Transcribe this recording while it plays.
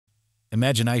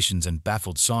Imaginations and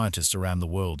baffled scientists around the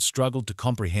world struggled to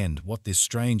comprehend what this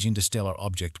strange interstellar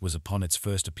object was upon its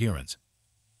first appearance.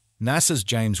 NASA's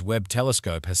James Webb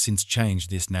Telescope has since changed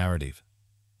this narrative.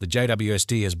 The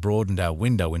JWST has broadened our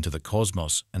window into the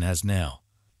cosmos and has now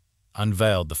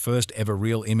unveiled the first ever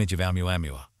real image of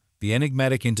Oumuamua, the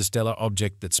enigmatic interstellar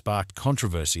object that sparked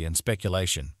controversy and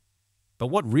speculation. But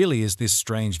what really is this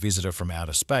strange visitor from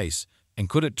outer space, and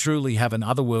could it truly have an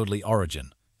otherworldly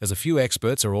origin, as a few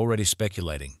experts are already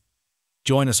speculating?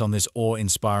 Join us on this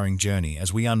awe-inspiring journey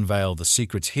as we unveil the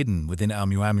secrets hidden within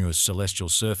Oumuamua's celestial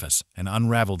surface and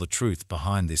unravel the truth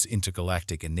behind this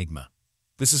intergalactic enigma.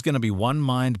 This is going to be one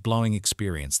mind-blowing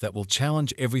experience that will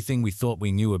challenge everything we thought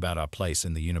we knew about our place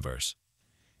in the universe.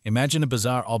 Imagine a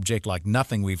bizarre object like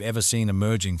nothing we've ever seen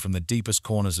emerging from the deepest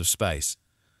corners of space.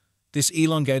 This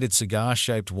elongated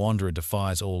cigar-shaped wanderer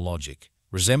defies all logic,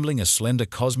 resembling a slender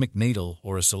cosmic needle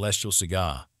or a celestial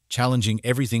cigar, challenging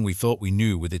everything we thought we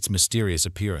knew with its mysterious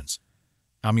appearance.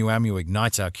 Oumuamua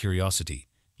ignites our curiosity,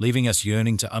 leaving us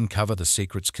yearning to uncover the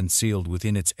secrets concealed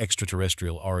within its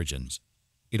extraterrestrial origins.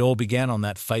 It all began on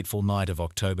that fateful night of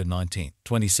October 19,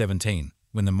 2017,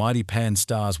 when the mighty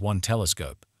Pan-STARRS 1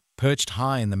 telescope, perched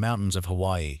high in the mountains of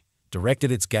Hawaii,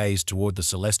 directed its gaze toward the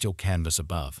celestial canvas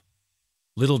above.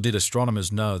 Little did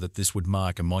astronomers know that this would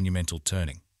mark a monumental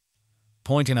turning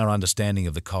point in our understanding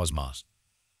of the cosmos.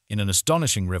 In an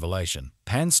astonishing revelation,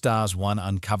 Pan-STARRS 1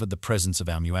 uncovered the presence of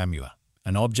Oumuamua,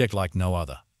 an object like no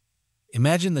other.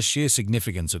 Imagine the sheer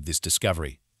significance of this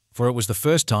discovery, for it was the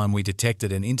first time we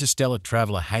detected an interstellar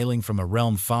traveler hailing from a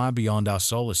realm far beyond our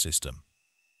solar system.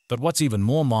 But what's even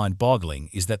more mind-boggling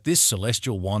is that this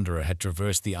celestial wanderer had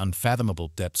traversed the unfathomable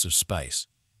depths of space,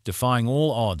 defying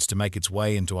all odds to make its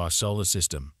way into our solar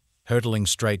system, hurtling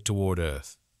straight toward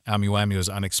Earth. Oumuamua's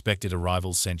unexpected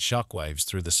arrival sent shockwaves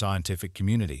through the scientific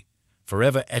community,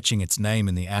 forever etching its name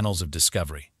in the annals of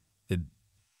discovery. The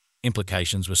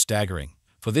implications were staggering,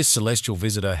 for this celestial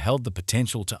visitor held the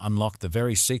potential to unlock the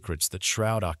very secrets that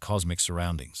shroud our cosmic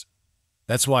surroundings.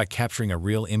 That's why capturing a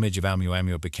real image of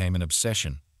Oumuamua became an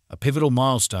obsession, a pivotal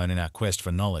milestone in our quest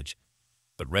for knowledge.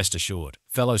 But rest assured,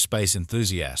 fellow space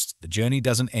enthusiasts, the journey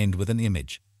doesn't end with an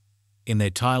image. In their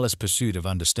tireless pursuit of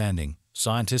understanding,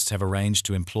 scientists have arranged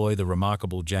to employ the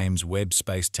remarkable James Webb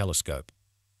Space Telescope.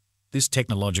 This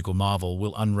technological marvel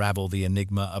will unravel the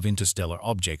enigma of interstellar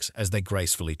objects as they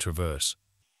gracefully traverse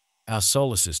our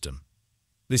solar system.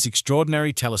 This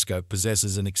extraordinary telescope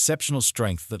possesses an exceptional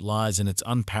strength that lies in its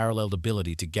unparalleled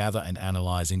ability to gather and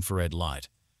analyze infrared light,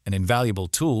 an invaluable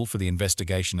tool for the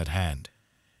investigation at hand.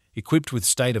 Equipped with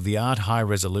state-of-the-art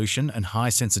high-resolution and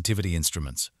high-sensitivity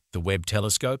instruments, the Webb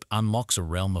telescope unlocks a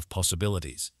realm of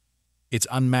possibilities. Its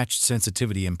unmatched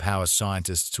sensitivity empowers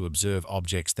scientists to observe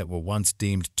objects that were once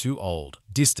deemed too old,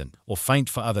 distant, or faint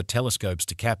for other telescopes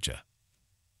to capture.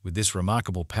 With this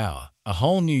remarkable power, a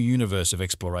whole new universe of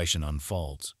exploration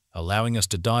unfolds, allowing us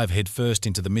to dive headfirst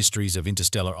into the mysteries of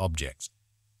interstellar objects.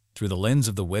 Through the lens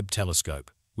of the Webb telescope,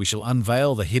 we shall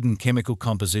unveil the hidden chemical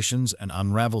compositions and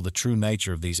unravel the true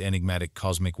nature of these enigmatic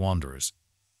cosmic wanderers.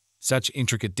 Such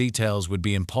intricate details would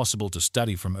be impossible to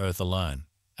study from Earth alone,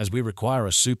 as we require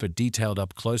a super detailed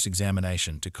up-close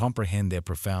examination to comprehend their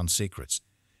profound secrets.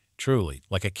 Truly,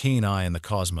 like a keen eye in the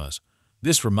cosmos,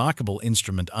 this remarkable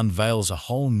instrument unveils a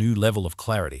whole new level of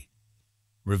clarity,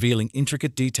 revealing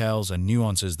intricate details and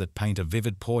nuances that paint a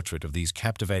vivid portrait of these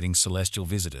captivating celestial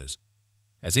visitors.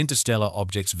 As interstellar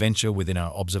objects venture within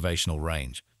our observational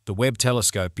range, the Webb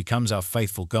telescope becomes our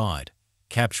faithful guide,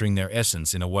 capturing their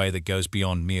essence in a way that goes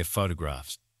beyond mere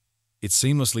photographs. It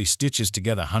seamlessly stitches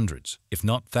together hundreds, if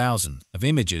not thousands, of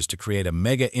images to create a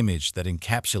mega image that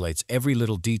encapsulates every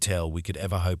little detail we could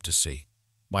ever hope to see.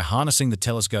 By harnessing the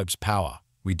telescope's power,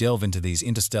 we delve into these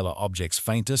interstellar objects'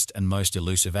 faintest and most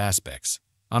elusive aspects,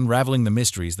 unraveling the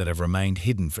mysteries that have remained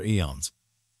hidden for eons.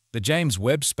 The James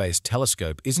Webb Space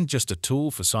Telescope isn't just a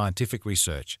tool for scientific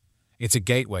research, it's a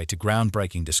gateway to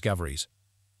groundbreaking discoveries.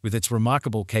 With its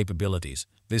remarkable capabilities,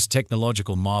 this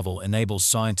technological marvel enables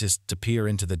scientists to peer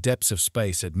into the depths of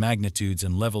space at magnitudes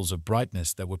and levels of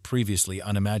brightness that were previously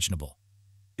unimaginable.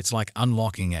 It's like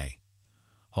unlocking a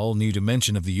whole new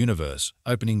dimension of the universe,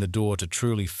 opening the door to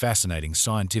truly fascinating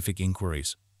scientific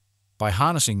inquiries. By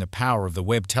harnessing the power of the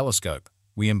Webb telescope,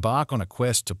 we embark on a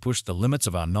quest to push the limits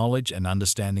of our knowledge and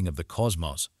understanding of the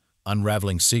cosmos,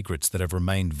 unraveling secrets that have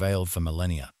remained veiled for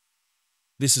millennia.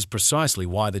 This is precisely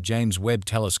why the James Webb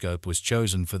Telescope was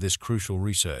chosen for this crucial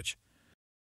research.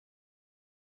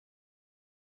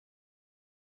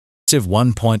 Massive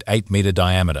 1.8-meter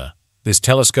diameter, this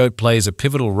telescope plays a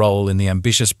pivotal role in the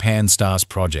ambitious Pan-STARRS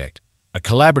project, a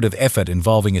collaborative effort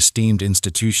involving esteemed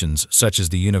institutions such as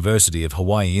the University of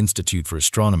Hawaii Institute for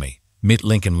Astronomy, MIT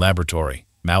Lincoln Laboratory,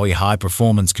 Maui High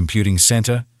Performance Computing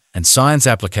Center, and Science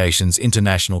Applications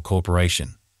International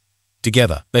Corporation.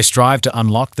 Together, they strive to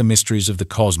unlock the mysteries of the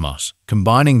cosmos,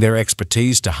 combining their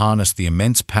expertise to harness the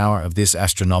immense power of this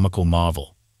astronomical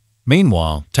marvel.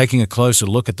 Meanwhile, taking a closer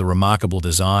look at the remarkable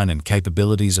design and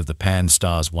capabilities of the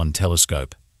Pan-STARRS-1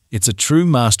 telescope, it's a true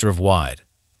master of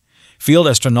wide-field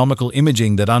astronomical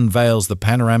imaging that unveils the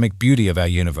panoramic beauty of our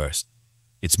universe.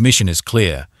 Its mission is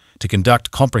clear: to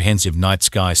conduct comprehensive night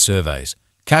sky surveys,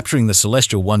 capturing the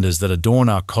celestial wonders that adorn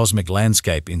our cosmic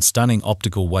landscape in stunning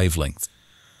optical wavelengths.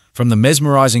 From the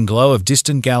mesmerizing glow of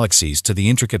distant galaxies to the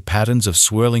intricate patterns of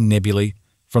swirling nebulae,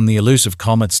 from the elusive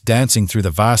comets dancing through the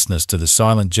vastness to the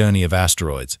silent journey of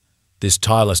asteroids, this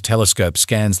tireless telescope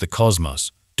scans the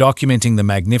cosmos, documenting the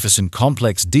magnificent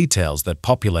complex details that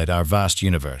populate our vast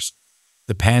universe.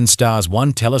 The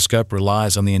Pan-STARRS-1 telescope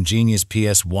relies on the ingenious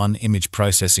PS1 image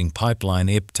processing pipeline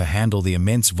IP to handle the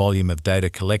immense volume of data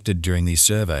collected during these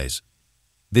surveys.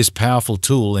 This powerful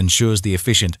tool ensures the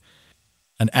efficient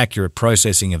and accurate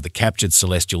processing of the captured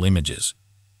celestial images.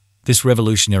 This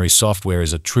revolutionary software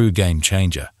is a true game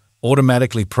changer,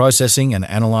 automatically processing and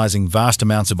analyzing vast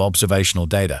amounts of observational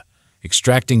data,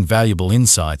 extracting valuable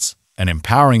insights, and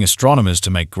empowering astronomers to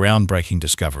make groundbreaking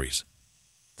discoveries.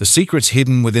 The secrets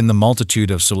hidden within the multitude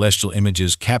of celestial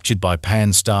images captured by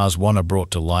Pan-STARRS-1 are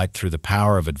brought to light through the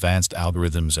power of advanced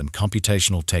algorithms and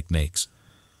computational techniques.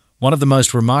 One of the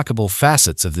most remarkable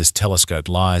facets of this telescope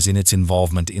lies in its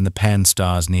involvement in the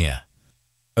Pan-STARRS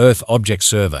Near-Earth Object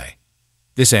Survey.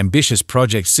 This ambitious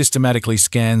project systematically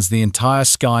scans the entire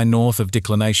sky north of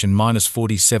declination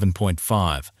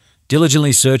 -47.5,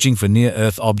 diligently searching for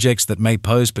near-Earth objects that may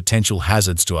pose potential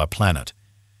hazards to our planet.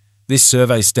 This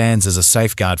survey stands as a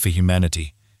safeguard for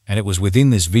humanity, and it was within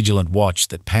this vigilant watch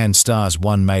that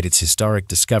Pan-STARRS-1 made its historic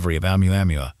discovery of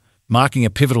Oumuamua, marking a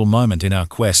pivotal moment in our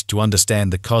quest to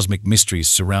understand the cosmic mysteries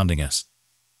surrounding us.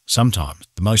 Sometimes,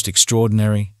 the most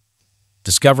extraordinary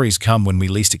discoveries come when we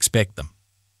least expect them.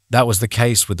 That was the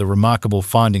case with the remarkable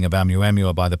finding of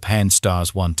Oumuamua by the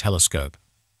Pan-STARRS-1 telescope.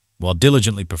 While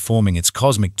diligently performing its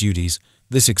cosmic duties,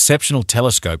 this exceptional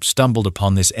telescope stumbled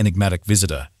upon this enigmatic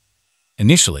visitor.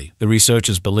 Initially, the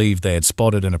researchers believed they had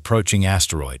spotted an approaching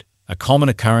asteroid, a common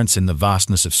occurrence in the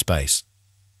vastness of space.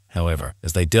 However,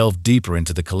 as they delved deeper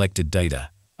into the collected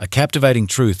data, a captivating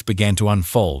truth began to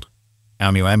unfold.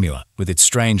 Oumuamua, with its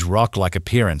strange rock-like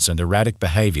appearance and erratic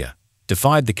behavior,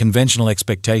 defied the conventional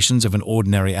expectations of an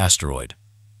ordinary asteroid.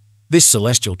 This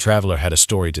celestial traveler had a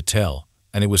story to tell,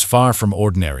 and it was far from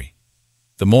ordinary.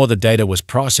 The more the data was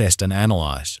processed and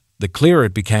analyzed, the clearer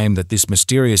it became that this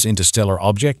mysterious interstellar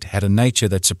object had a nature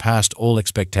that surpassed all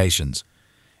expectations.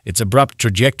 Its abrupt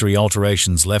trajectory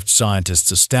alterations left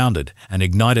scientists astounded and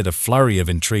ignited a flurry of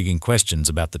intriguing questions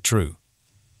about the true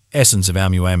essence of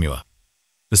Oumuamua.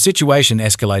 The situation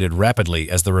escalated rapidly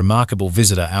as the remarkable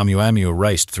visitor Oumuamua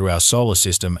raced through our solar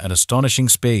system at astonishing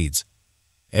speeds.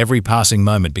 Every passing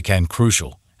moment became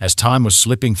crucial, as time was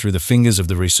slipping through the fingers of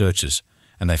the researchers,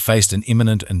 and they faced an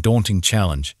imminent and daunting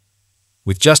challenge.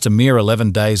 With just a mere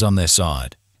 11 days on their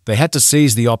side, they had to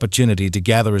seize the opportunity to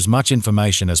gather as much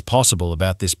information as possible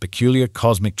about this peculiar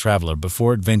cosmic traveler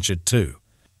before it ventured too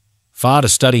far to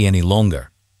study any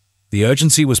longer. The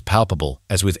urgency was palpable,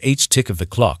 as with each tick of the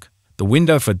clock, the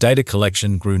window for data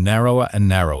collection grew narrower and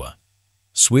narrower.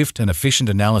 Swift and efficient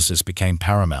analysis became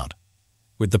paramount.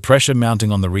 With the pressure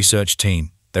mounting on the research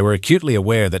team, they were acutely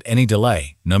aware that any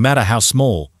delay, no matter how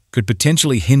small, could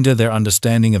potentially hinder their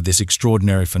understanding of this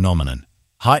extraordinary phenomenon,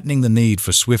 heightening the need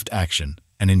for swift action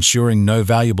and ensuring no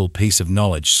valuable piece of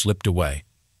knowledge slipped away.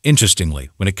 Interestingly,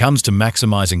 when it comes to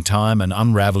maximizing time and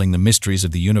unraveling the mysteries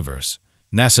of the universe,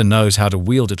 NASA knows how to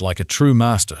wield it like a true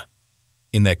master.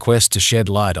 In their quest to shed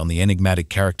light on the enigmatic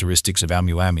characteristics of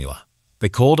Oumuamua, they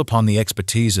called upon the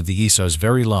expertise of the ESO's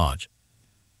Very Large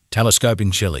Telescope in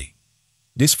Chile.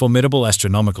 This formidable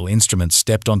astronomical instrument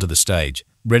stepped onto the stage,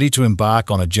 ready to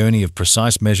embark on a journey of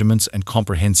precise measurements and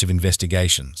comprehensive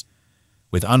investigations.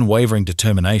 With unwavering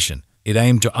determination, it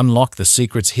aimed to unlock the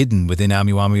secrets hidden within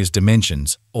Oumuamua's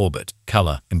dimensions, orbit,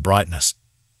 color, and brightness.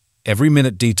 Every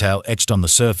minute detail etched on the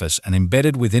surface and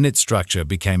embedded within its structure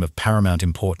became of paramount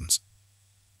importance.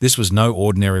 This was no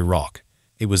ordinary rock.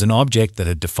 It was an object that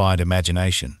had defied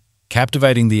imagination,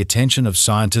 captivating the attention of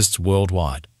scientists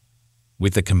worldwide.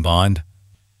 With the combined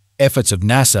efforts of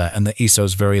NASA and the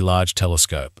ESO's Very Large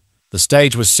Telescope, the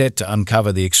stage was set to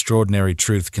uncover the extraordinary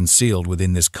truth concealed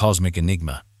within this cosmic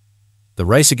enigma. The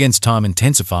race against time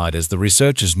intensified as the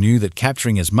researchers knew that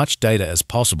capturing as much data as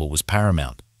possible was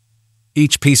paramount.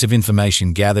 Each piece of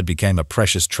information gathered became a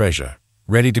precious treasure,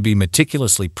 ready to be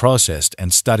meticulously processed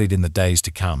and studied in the days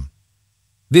to come.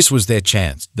 This was their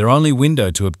chance, their only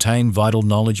window to obtain vital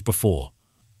knowledge before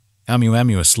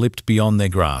Oumuamua slipped beyond their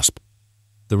grasp.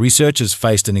 The researchers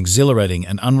faced an exhilarating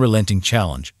and unrelenting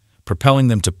challenge, propelling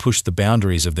them to push the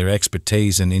boundaries of their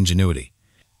expertise and ingenuity.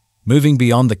 Moving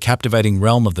beyond the captivating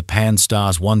realm of the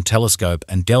Pan-STARRS 1 telescope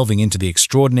and delving into the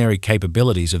extraordinary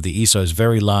capabilities of the ESO's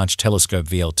Very Large Telescope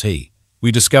VLT,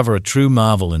 we discover a true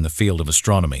marvel in the field of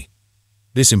astronomy.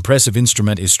 This impressive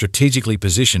instrument is strategically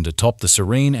positioned atop the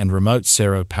serene and remote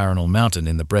Cerro Paranal mountain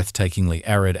in the breathtakingly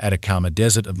arid Atacama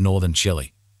Desert of northern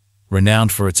Chile.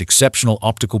 Renowned for its exceptional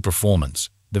optical performance,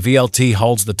 the VLT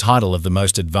holds the title of the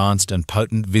most advanced and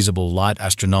potent visible light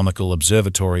astronomical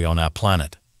observatory on our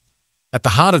planet. At the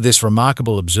heart of this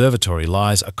remarkable observatory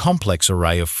lies a complex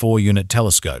array of 4-unit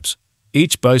telescopes,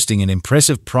 each boasting an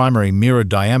impressive primary mirror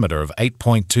diameter of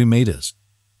 8.2 meters.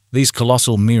 These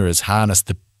colossal mirrors harness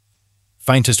the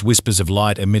faintest whispers of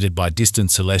light emitted by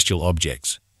distant celestial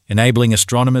objects, enabling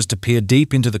astronomers to peer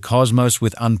deep into the cosmos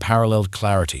with unparalleled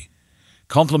clarity.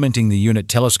 Complementing the unit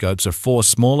telescopes are 4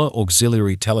 smaller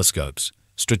auxiliary telescopes,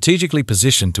 strategically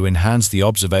positioned to enhance the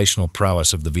observational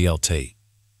prowess of the VLT.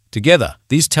 Together,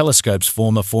 these telescopes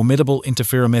form a formidable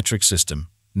interferometric system,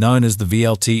 known as the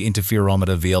VLT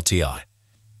Interferometer VLTI.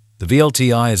 The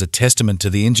VLTI is a testament to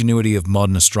the ingenuity of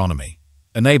modern astronomy,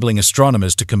 enabling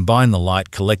astronomers to combine the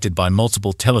light collected by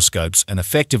multiple telescopes and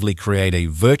effectively create a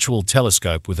virtual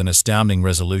telescope with an astounding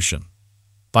resolution.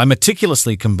 By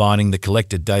meticulously combining the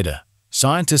collected data,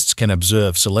 scientists can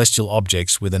observe celestial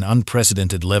objects with an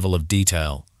unprecedented level of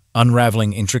detail,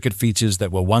 unraveling intricate features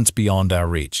that were once beyond our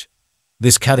reach.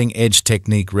 This cutting-edge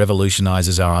technique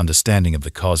revolutionizes our understanding of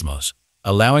the cosmos,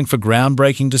 allowing for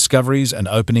groundbreaking discoveries and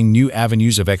opening new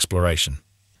avenues of exploration.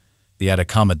 The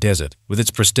Atacama Desert, with its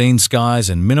pristine skies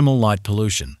and minimal light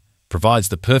pollution, provides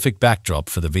the perfect backdrop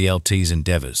for the VLT's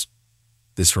endeavors.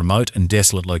 This remote and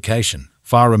desolate location,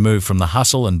 far removed from the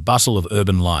hustle and bustle of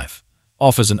urban life,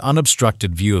 offers an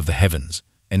unobstructed view of the heavens,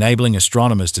 enabling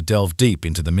astronomers to delve deep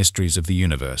into the mysteries of the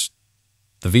universe.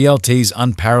 The VLT's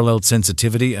unparalleled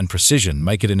sensitivity and precision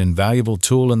make it an invaluable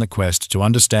tool in the quest to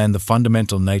understand the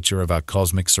fundamental nature of our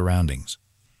cosmic surroundings.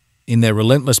 In their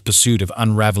relentless pursuit of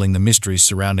unraveling the mysteries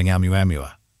surrounding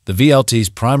Oumuamua, the VLT's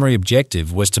primary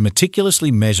objective was to meticulously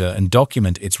measure and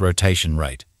document its rotation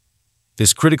rate.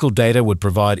 This critical data would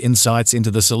provide insights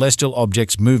into the celestial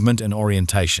object's movement and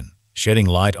orientation, shedding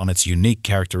light on its unique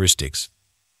characteristics.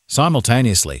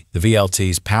 Simultaneously, the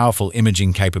VLT's powerful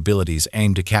imaging capabilities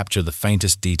aim to capture the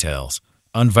faintest details,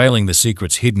 unveiling the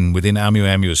secrets hidden within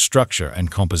Oumuamua's structure and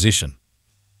composition.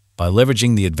 By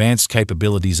leveraging the advanced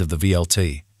capabilities of the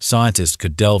VLT, scientists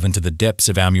could delve into the depths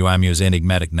of Oumuamua's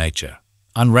enigmatic nature,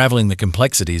 unraveling the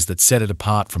complexities that set it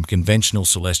apart from conventional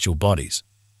celestial bodies.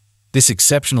 This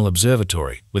exceptional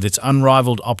observatory, with its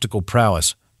unrivaled optical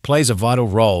prowess, plays a vital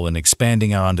role in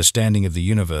expanding our understanding of the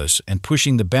universe and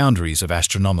pushing the boundaries of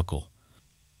astronomical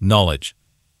knowledge.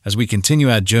 As we continue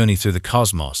our journey through the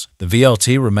cosmos, the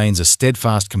VLT remains a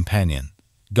steadfast companion,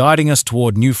 guiding us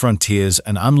toward new frontiers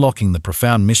and unlocking the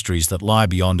profound mysteries that lie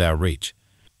beyond our reach.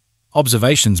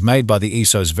 Observations made by the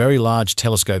ESO's Very Large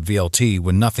Telescope VLT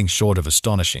were nothing short of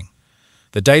astonishing.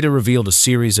 The data revealed a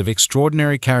series of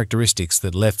extraordinary characteristics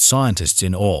that left scientists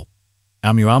in awe.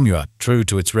 Oumuamua, true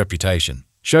to its reputation,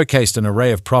 showcased an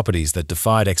array of properties that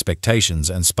defied expectations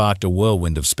and sparked a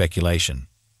whirlwind of speculation.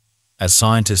 As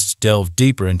scientists delved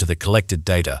deeper into the collected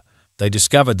data, they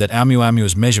discovered that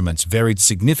Oumuamua's measurements varied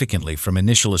significantly from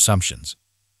initial assumptions.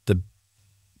 The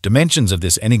dimensions of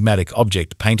this enigmatic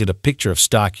object painted a picture of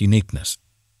stark uniqueness,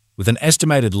 with an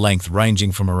estimated length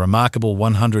ranging from a remarkable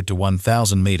 100 to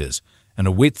 1,000 meters and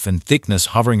a width and thickness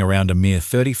hovering around a mere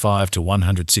 35 to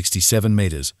 167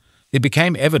 meters. It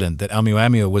became evident that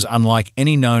Oumuamua was unlike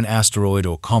any known asteroid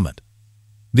or comet.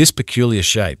 This peculiar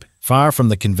shape, far from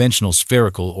the conventional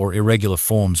spherical or irregular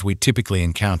forms we typically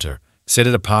encounter, set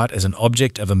it apart as an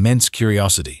object of immense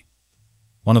curiosity.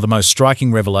 One of the most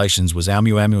striking revelations was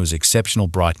Oumuamua's exceptional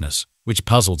brightness, which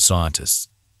puzzled scientists.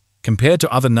 Compared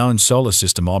to other known solar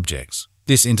system objects,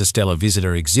 this interstellar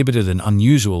visitor exhibited an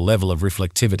unusual level of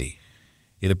reflectivity.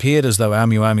 It appeared as though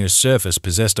Oumuamua's surface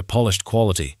possessed a polished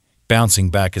quality, bouncing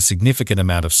back a significant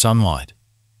amount of sunlight.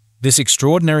 This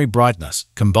extraordinary brightness,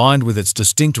 combined with its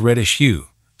distinct reddish hue,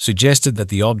 suggested that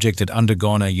the object had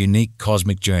undergone a unique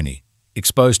cosmic journey,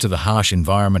 exposed to the harsh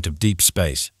environment of deep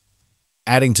space.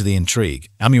 Adding to the intrigue,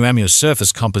 Oumuamua's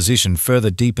surface composition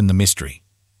further deepened the mystery.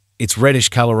 Its reddish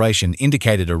coloration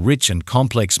indicated a rich and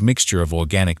complex mixture of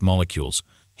organic molecules,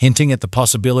 hinting at the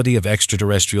possibility of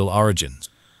extraterrestrial origins.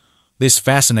 This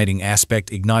fascinating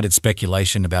aspect ignited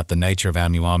speculation about the nature of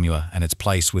Oumuamua and its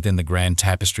place within the grand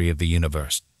tapestry of the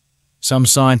universe. Some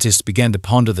scientists began to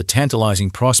ponder the tantalizing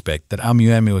prospect that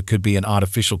Oumuamua could be an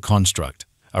artificial construct,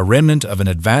 a remnant of an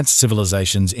advanced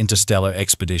civilization's interstellar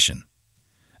expedition.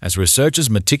 As researchers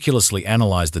meticulously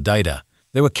analyzed the data,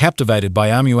 they were captivated by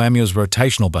Oumuamua's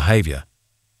rotational behavior.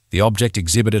 The object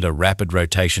exhibited a rapid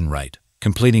rotation rate,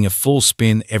 completing a full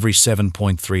spin every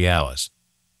 7.3 hours.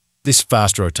 This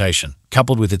fast rotation,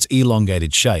 coupled with its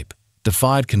elongated shape,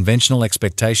 defied conventional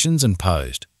expectations and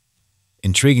posed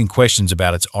intriguing questions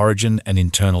about its origin and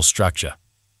internal structure.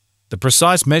 The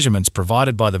precise measurements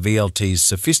provided by the VLT's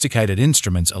sophisticated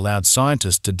instruments allowed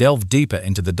scientists to delve deeper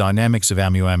into the dynamics of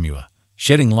Oumuamua,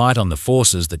 shedding light on the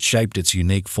forces that shaped its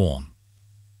unique form.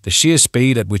 The sheer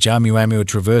speed at which Oumuamua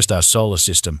traversed our solar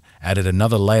system added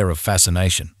another layer of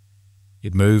fascination.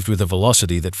 It moved with a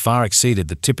velocity that far exceeded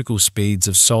the typical speeds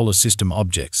of solar system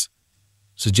objects,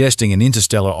 suggesting an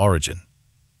interstellar origin.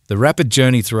 The rapid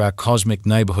journey through our cosmic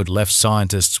neighborhood left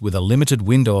scientists with a limited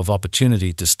window of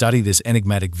opportunity to study this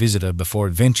enigmatic visitor before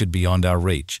it ventured beyond our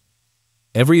reach.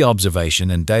 Every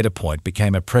observation and data point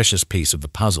became a precious piece of the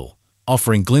puzzle,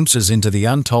 offering glimpses into the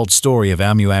untold story of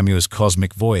Oumuamua's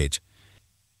cosmic voyage.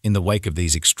 In the wake of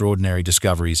these extraordinary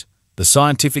discoveries, the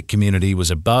scientific community was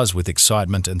abuzz with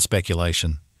excitement and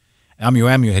speculation.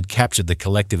 Oumuamua had captured the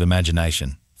collective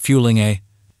imagination, fueling a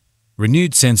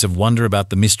renewed sense of wonder about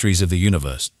the mysteries of the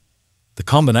universe. The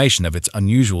combination of its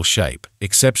unusual shape,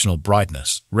 exceptional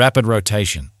brightness, rapid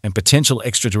rotation, and potential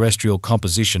extraterrestrial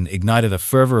composition ignited a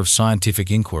fervor of scientific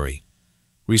inquiry.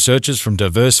 Researchers from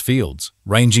diverse fields,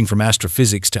 ranging from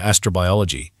astrophysics to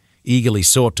astrobiology, eagerly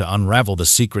sought to unravel the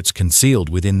secrets concealed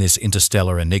within this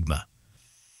interstellar enigma.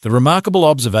 The remarkable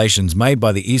observations made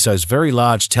by the ESO's Very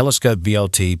Large Telescope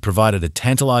VLT provided a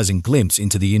tantalizing glimpse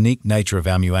into the unique nature of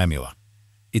Oumuamua.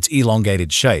 Its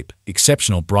elongated shape,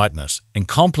 exceptional brightness, and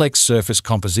complex surface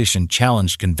composition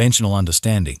challenged conventional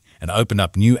understanding and opened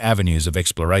up new avenues of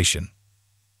exploration.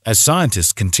 As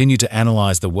scientists continue to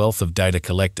analyze the wealth of data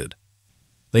collected,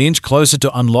 they inch closer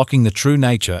to unlocking the true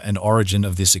nature and origin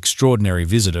of this extraordinary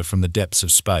visitor from the depths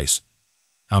of space.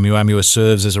 Oumuamua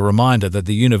serves as a reminder that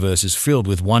the universe is filled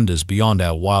with wonders beyond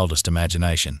our wildest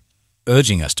imagination,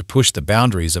 urging us to push the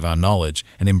boundaries of our knowledge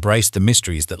and embrace the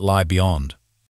mysteries that lie beyond.